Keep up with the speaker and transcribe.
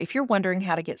If you're wondering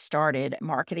how to get started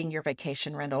marketing your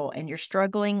vacation rental and you're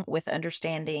struggling with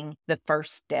understanding the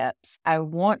first steps, I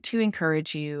want to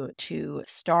encourage you to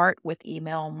start with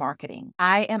email marketing.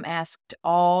 I am asked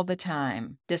all the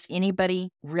time, does anybody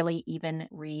really even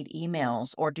read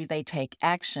emails or do they take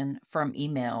action from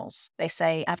emails? They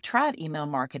say, I've tried email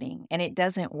marketing and it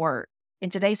doesn't work. In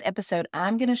today's episode,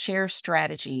 I'm going to share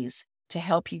strategies to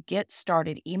help you get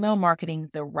started email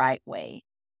marketing the right way.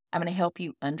 I'm going to help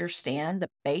you understand the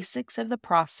basics of the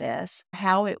process,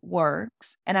 how it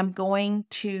works, and I'm going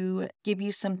to give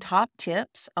you some top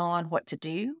tips on what to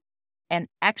do and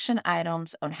action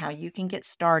items on how you can get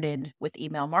started with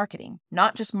email marketing,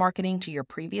 not just marketing to your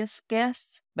previous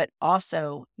guests, but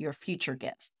also your future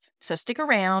guests. So stick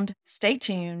around, stay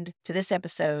tuned to this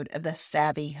episode of the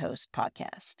Savvy Host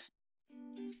Podcast.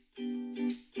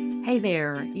 Hey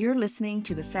there, you're listening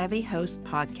to the Savvy Host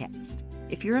Podcast.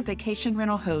 If you're a vacation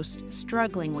rental host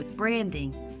struggling with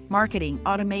branding, marketing,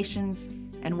 automations,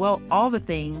 and all the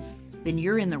things, then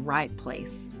you're in the right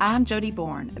place. I'm Jody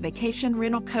Bourne, a vacation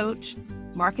rental coach,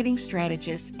 marketing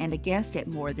strategist, and a guest at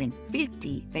more than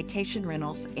 50 vacation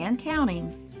rentals and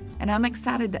counting. And I'm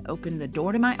excited to open the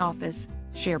door to my office,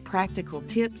 share practical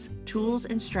tips, tools,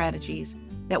 and strategies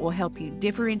that will help you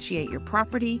differentiate your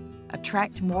property,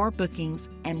 attract more bookings,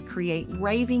 and create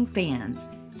raving fans.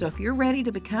 So if you're ready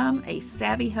to become a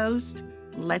savvy host,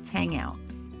 let's hang out.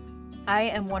 I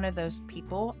am one of those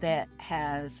people that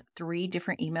has 3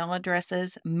 different email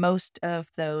addresses. Most of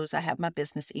those, I have my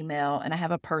business email and I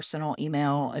have a personal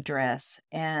email address.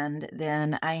 And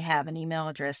then I have an email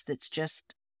address that's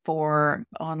just for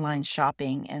online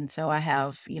shopping. And so I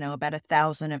have, about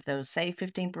 1,000 of those, say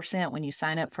 15% when you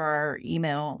sign up for our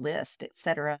email list,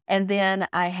 etc. And then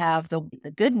I have the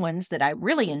good ones that I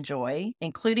really enjoy,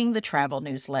 including the travel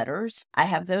newsletters. I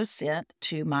have those sent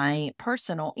to my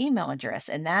personal email address,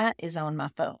 and that is on my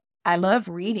phone. I love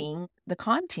reading the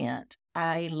content.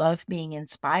 I love being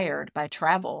inspired by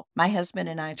travel. My husband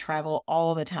and I travel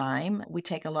all the time. We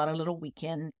take a lot of little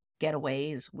weekend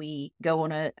getaways. We go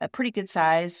on a pretty good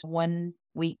size 1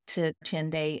 week to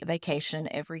 10-day vacation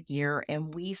every year,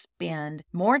 and we spend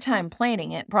more time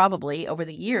planning it probably over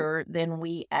the year than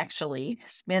we actually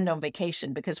spend on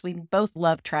vacation because we both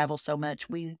love travel so much.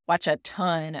 We watch a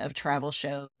ton of travel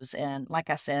shows, and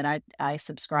like I said, I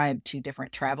subscribe to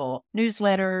different travel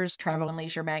newsletters, Travel and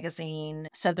Leisure Magazine,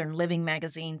 Southern Living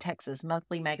Magazine, Texas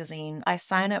Monthly Magazine. I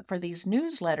sign up for these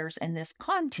newsletters and this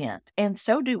content, and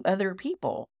so do other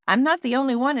people. I'm not the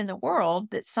only one in the world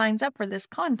that signs up for this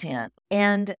content.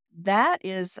 And that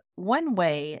is one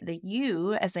way that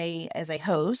you as a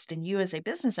host and you as a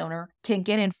business owner can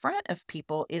get in front of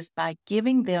people is by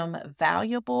giving them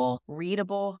valuable,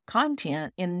 readable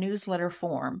content in newsletter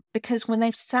form. Because when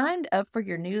they've signed up for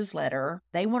your newsletter,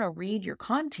 they want to read your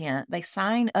content. They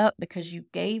sign up because you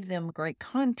gave them great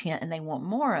content and they want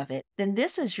more of it. Then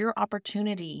this is your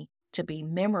opportunity to be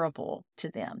memorable to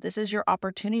them. This is your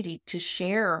opportunity to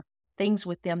share things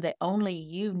with them that only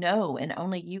you know and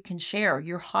only you can share.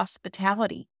 Your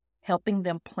hospitality, helping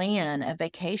them plan a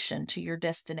vacation to your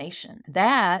destination.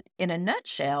 That, in a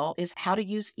nutshell, is how to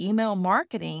use email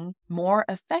marketing more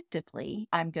effectively.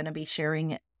 I'm going to be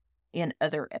sharing in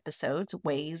other episodes,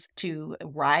 ways to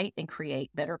write and create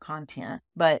better content.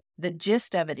 But the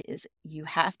gist of it is you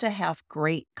have to have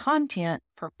great content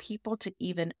for people to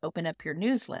even open up your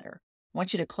newsletter. I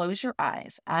want you to close your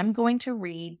eyes. I'm going to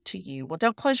read to you. Well,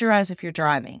 don't close your eyes if you're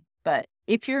driving, but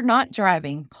if you're not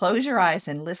driving, close your eyes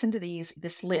and listen to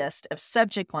this list of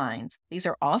subject lines. These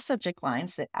are all subject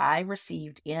lines that I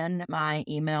received in my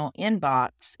email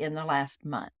inbox in the last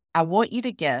month. I want you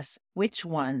to guess which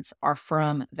ones are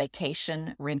from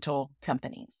vacation rental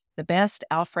companies. The best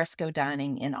alfresco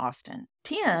dining in Austin.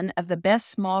 10 of the best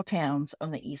small towns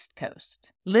on the East Coast.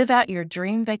 Live out your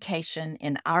dream vacation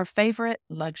in our favorite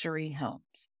luxury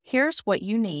homes. Here's what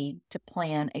you need to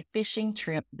plan a fishing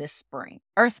trip this spring.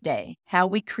 Earth Day, how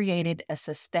we created a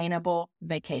sustainable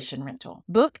vacation rental.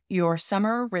 Book your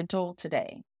summer rental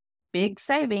today. Big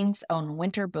savings on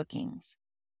winter bookings.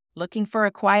 Looking for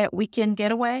a quiet weekend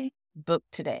getaway? Book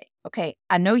today. Okay,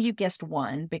 I know you guessed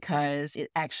one because it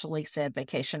actually said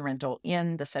vacation rental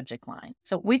in the subject line.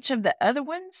 So which of the other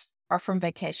ones are from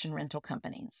vacation rental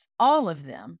companies? All of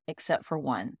them except for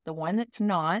one. The one that's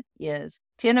not is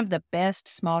 10 of the best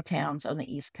small towns on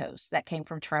the East Coast. That came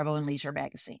from Travel and Leisure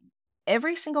Magazine.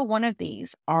 Every single one of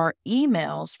these are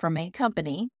emails from a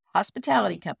company,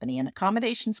 hospitality company, an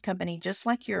accommodations company just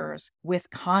like yours with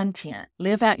content.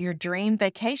 Live out your dream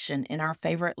vacation in our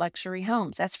favorite luxury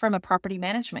homes. That's from a property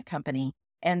management company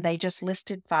and they just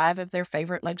listed 5 of their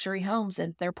favorite luxury homes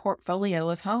in their portfolio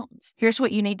of homes. Here's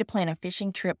what you need to plan a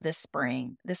fishing trip this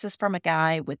spring. This is from a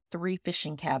guy with 3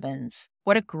 fishing cabins.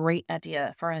 What a great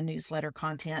idea for a newsletter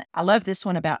content. I love this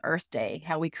one about Earth Day,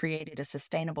 how we created a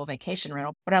sustainable vacation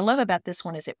rental. What I love about this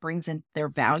one is it brings in their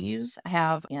values. I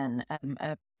have in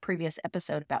a previous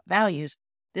episode about values.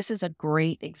 This is a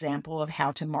great example of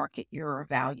how to market your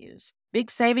values. Big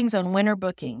savings on winter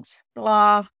bookings.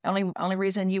 Blah. Only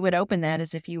reason you would open that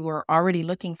is if you were already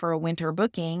looking for a winter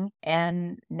booking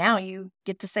and now you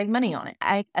get to save money on it.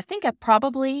 I think I've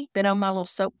probably been on my little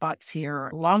soapbox here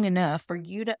long enough for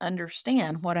you to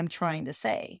understand what I'm trying to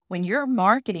say. When you're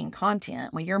marketing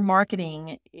content, when you're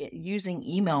marketing using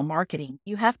email marketing,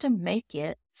 you have to make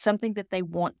it something that they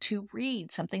want to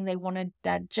read, something they want to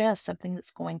digest, something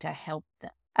that's going to help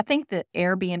them. I think that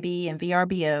Airbnb and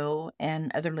VRBO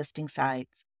and other listing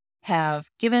sites have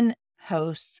given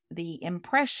hosts the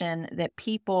impression that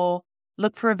people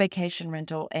look for a vacation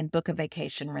rental and book a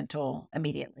vacation rental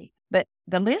immediately. But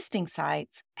the listing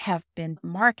sites have been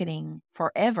marketing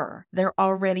forever. They're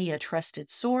already a trusted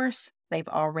source. They've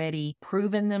already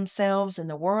proven themselves in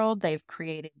the world. They've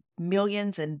created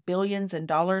millions and billions and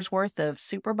dollars worth of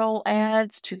Super Bowl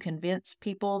ads to convince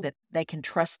people that they can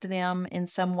trust them in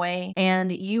some way.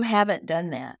 And you haven't done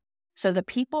that. So the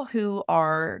people who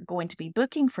are going to be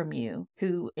booking from you,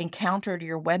 who encountered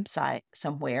your website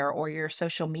somewhere or your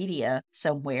social media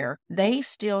somewhere, they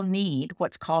still need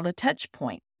what's called a touch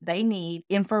point. They need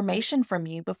information from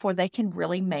you before they can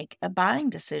really make a buying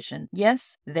decision.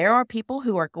 Yes, there are people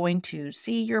who are going to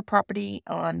see your property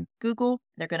on Google.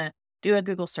 They're going to do a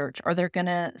Google search, or they're going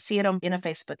to see it in a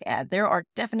Facebook ad. There are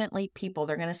definitely people,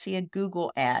 they're going to see a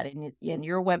Google ad and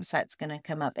your website's going to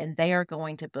come up and they are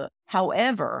going to book.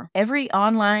 However, every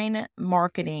online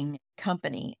marketing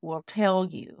company will tell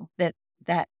you that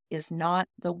that is not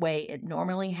the way it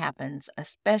normally happens,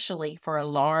 especially for a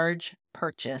large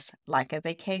purchase like a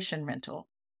vacation rental.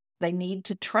 They need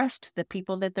to trust the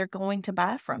people that they're going to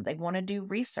buy from. They want to do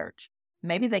research.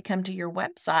 Maybe they come to your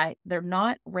website, they're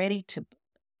not ready to.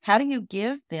 How do you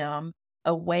give them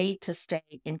a way to stay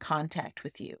in contact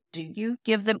with you? Do you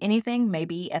give them anything?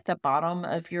 Maybe at the bottom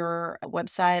of your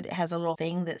website it has a little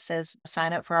thing that says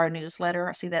sign up for our newsletter.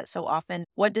 I see that so often.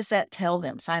 What does that tell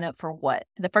them? Sign up for what?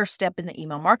 The first step in the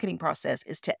email marketing process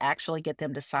is to actually get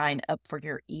them to sign up for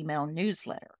your email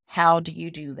newsletter. How do you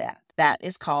do that? That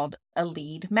is called a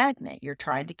lead magnet. You're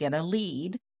trying to get a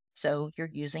lead, so you're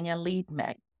using a lead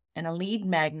magnet. And a lead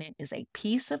magnet is a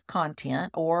piece of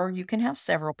content, or you can have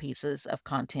several pieces of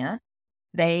content.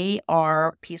 They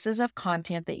are pieces of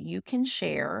content that you can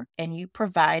share, and you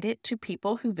provide it to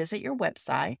people who visit your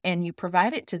website, and you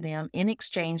provide it to them in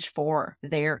exchange for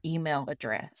their email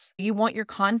address. You want your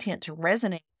content to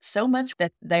resonate so much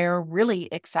that they're really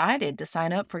excited to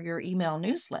sign up for your email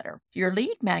newsletter. Your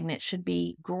lead magnet should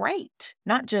be great,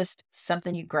 not just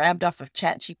something you grabbed off of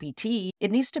ChatGPT.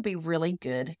 It needs to be really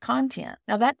good content.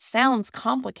 Now, that sounds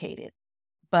complicated,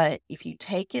 but if you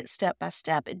take it step by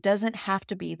step, it doesn't have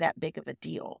to be that big of a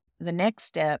deal. The next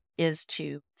step is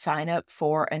to sign up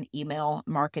for an email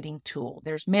marketing tool.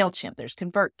 There's MailChimp, there's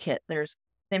ConvertKit, there's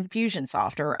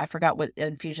Infusionsoft, or I forgot what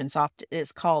Infusionsoft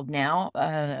is called now,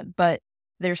 but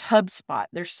there's HubSpot.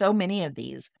 There's so many of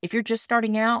these. If you're just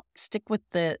starting out, stick with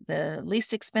the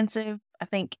least expensive. I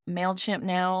think MailChimp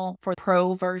now for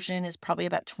pro version is probably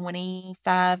about $25,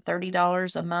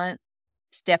 $30 a month.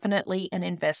 It's definitely an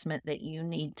investment that you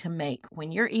need to make.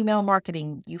 When you're email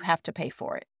marketing, you have to pay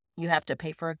for it. You have to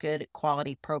pay for a good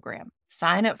quality program.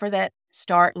 Sign up for that.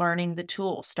 Start learning the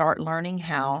tool. Start learning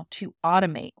how to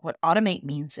automate. What automate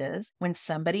means is when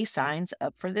somebody signs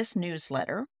up for this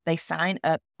newsletter, they sign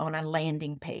up on a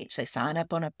landing page. They sign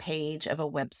up on a page of a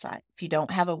website. If you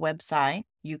don't have a website,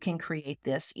 you can create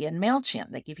this in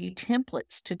MailChimp. They give you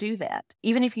templates to do that.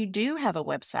 Even if you do have a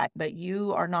website, but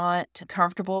you are not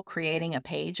comfortable creating a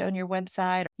page on your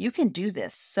website, you can do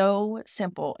this. So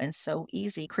simple and so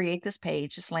easy. Create this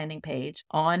page, this landing page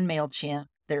on MailChimp.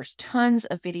 There's tons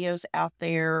of videos out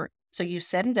there. So you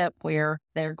set it up where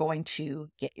they're going to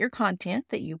get your content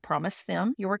that you promised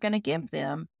them you were going to give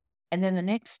them. And then the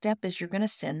next step is you're going to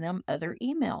send them other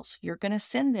emails. You're going to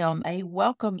send them a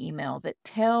welcome email that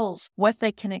tells what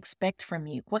they can expect from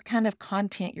you, what kind of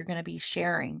content you're going to be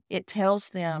sharing. It tells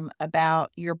them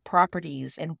about your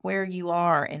properties and where you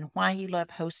are and why you love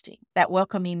hosting. That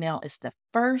welcome email is the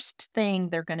first thing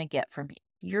they're going to get from you.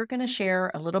 You're going to share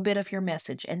a little bit of your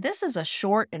message. And this is a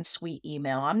short and sweet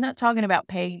email. I'm not talking about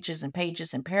pages and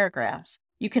pages and paragraphs.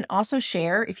 You can also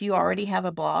share, if you already have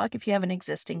a blog, if you have an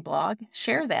existing blog,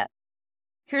 share that.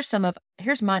 Here's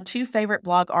my 2 favorite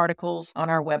blog articles on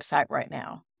our website right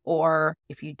now. Or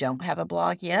if you don't have a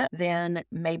blog yet, then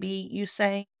maybe you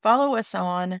say, follow us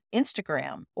on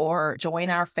Instagram or join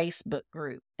our Facebook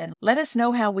group and let us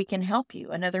know how we can help you.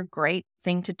 Another great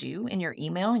thing to do in your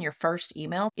email, in your first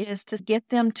email, is to get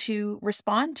them to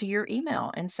respond to your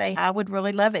email and say, I would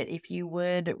really love it if you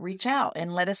would reach out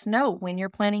and let us know when you're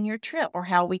planning your trip or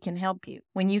how we can help you.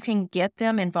 When you can get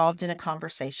them involved in a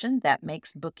conversation, that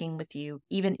makes booking with you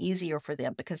even easier for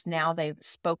them because now they've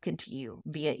spoken to you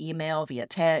via email, via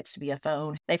text, via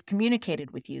phone. They've communicated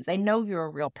with you. They know you're a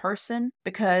real person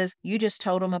because you just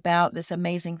told them about this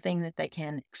amazing thing that they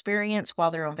can experience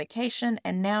while they're on vacation.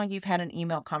 And now you've had an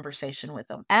email conversation with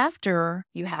them. After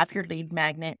you have your lead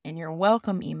magnet and your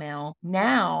welcome email,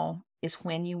 now is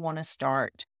when you want to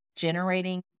start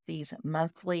generating these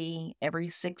monthly, every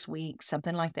 6 weeks,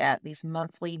 something like that, these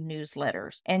monthly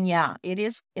newsletters. And yeah, it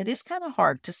is kind of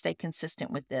hard to stay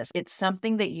consistent with this. It's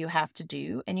something that you have to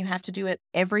do, and you have to do it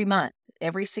every month,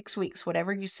 every 6 weeks,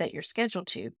 whatever you set your schedule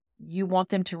to. You want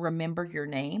them to remember your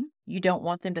name. You don't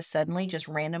want them to suddenly just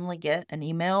randomly get an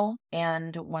email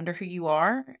and wonder who you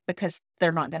are because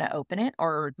they're not going to open it,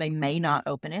 or they may not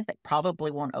open it. They probably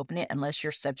won't open it unless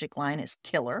your subject line is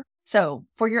killer. So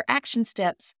for your action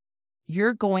steps,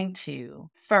 you're going to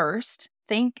first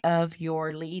think of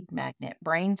your lead magnet,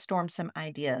 brainstorm some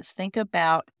ideas. Think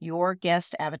about your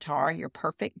guest avatar, your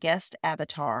perfect guest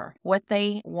avatar, what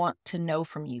they want to know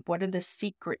from you. What are the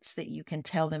secrets that you can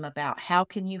tell them about? How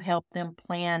can you help them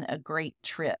plan a great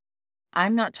trip?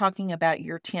 I'm not talking about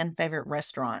your 10 favorite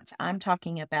restaurants. I'm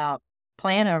talking about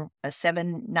plan a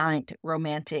 7-night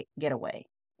romantic getaway.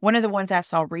 One of the ones I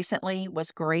saw recently was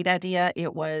a great idea.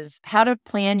 It was how to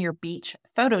plan your beach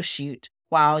photo shoot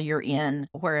while you're in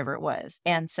wherever it was.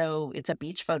 And so it's a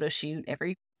beach photo shoot.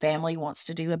 Every family wants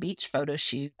to do a beach photo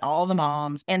shoot, all the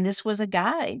moms. And this was a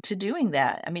guide to doing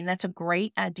that. I mean, that's a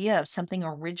great idea of something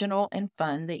original and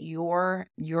fun that your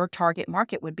target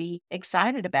market would be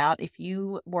excited about if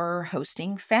you were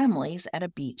hosting families at a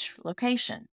beach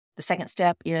location. The second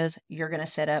step is you're going to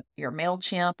set up your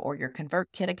MailChimp or your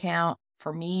ConvertKit account.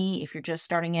 For me, if you're just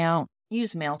starting out,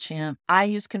 use MailChimp. I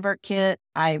use ConvertKit.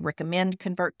 I recommend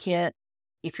ConvertKit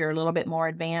if you're a little bit more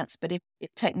advanced. But if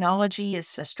technology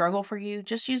is a struggle for you,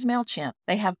 just use MailChimp.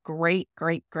 They have great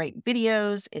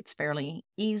videos. It's fairly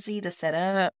easy to set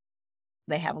up.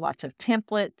 They have lots of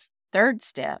templates. Third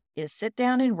step is sit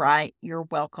down and write your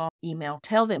welcome email.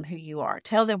 Tell them who you are.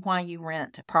 Tell them why you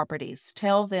rent properties.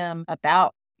 Tell them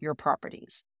about your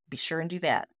properties. Be sure and do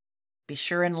that. Be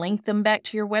sure and link them back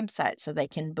to your website so they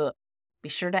can book. Be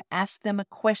sure to ask them a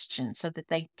question so that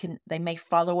they may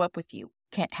follow up with you.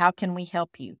 How can we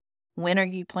help you? When are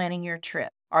you planning your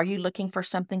trip? Are you looking for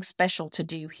something special to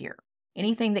do here?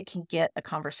 Anything that can get a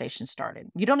conversation started.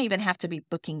 You don't even have to be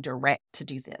booking direct to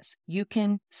do this. You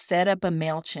can set up a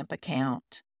MailChimp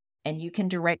account and you can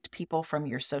direct people from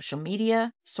your social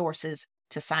media sources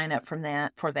to sign up for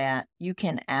that. You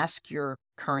can ask your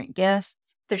current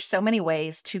guests. There's so many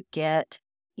ways to get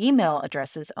email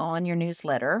addresses on your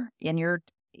newsletter, in your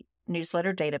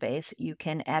newsletter database. You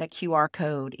can add a QR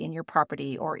code in your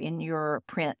property or in your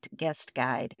print guest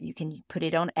guide. You can put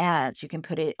it on ads. You can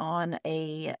put it on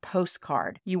a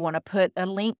postcard. You want to put a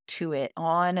link to it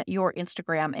on your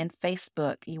Instagram and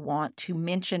Facebook. You want to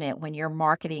mention it when you're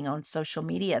marketing on social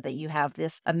media that you have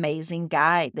this amazing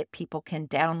guide that people can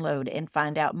download and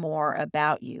find out more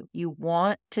about you. You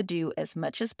want to do as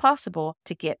much as possible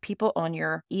to get people on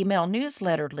your email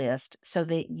newsletter list so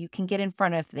that you can get in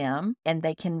front of them and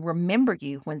they can remember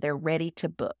you when they're ready to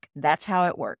book. That's how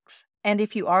it works. And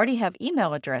if you already have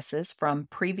email addresses from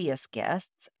previous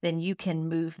guests, then you can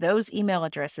move those email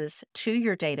addresses to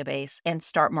your database and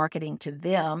start marketing to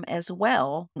them as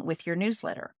well with your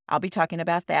newsletter. I'll be talking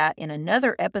about that in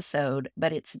another episode,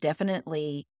 but it's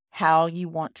definitely how you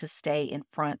want to stay in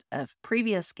front of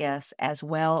previous guests as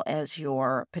well as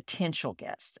your potential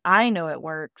guests. I know it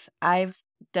works. I've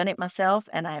done it myself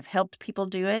and I've helped people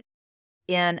do it.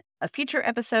 In a future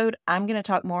episode, I'm going to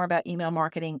talk more about email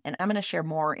marketing and I'm going to share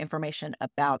more information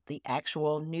about the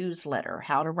actual newsletter,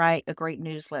 how to write a great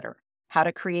newsletter, how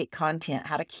to create content,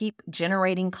 how to keep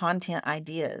generating content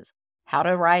ideas, how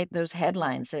to write those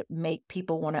headlines that make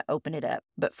people want to open it up.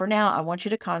 But for now, I want you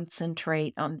to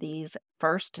concentrate on these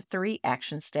first 3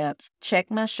 action steps. Check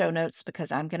my show notes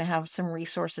because I'm going to have some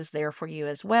resources there for you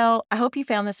as well. I hope you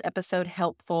found this episode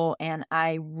helpful, and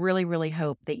I really, really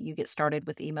hope that you get started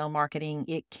with email marketing.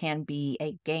 It can be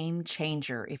a game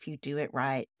changer if you do it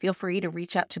right. Feel free to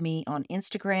reach out to me on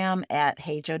Instagram at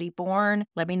HeyJodyBourne.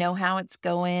 Let me know how it's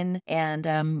going,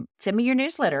 and send me your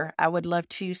newsletter. I would love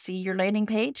to see your landing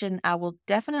page, and I will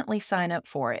definitely sign up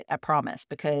for it. I promise,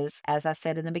 because as I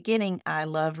said in the beginning, I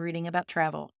love reading about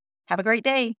travel. Have a great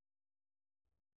day.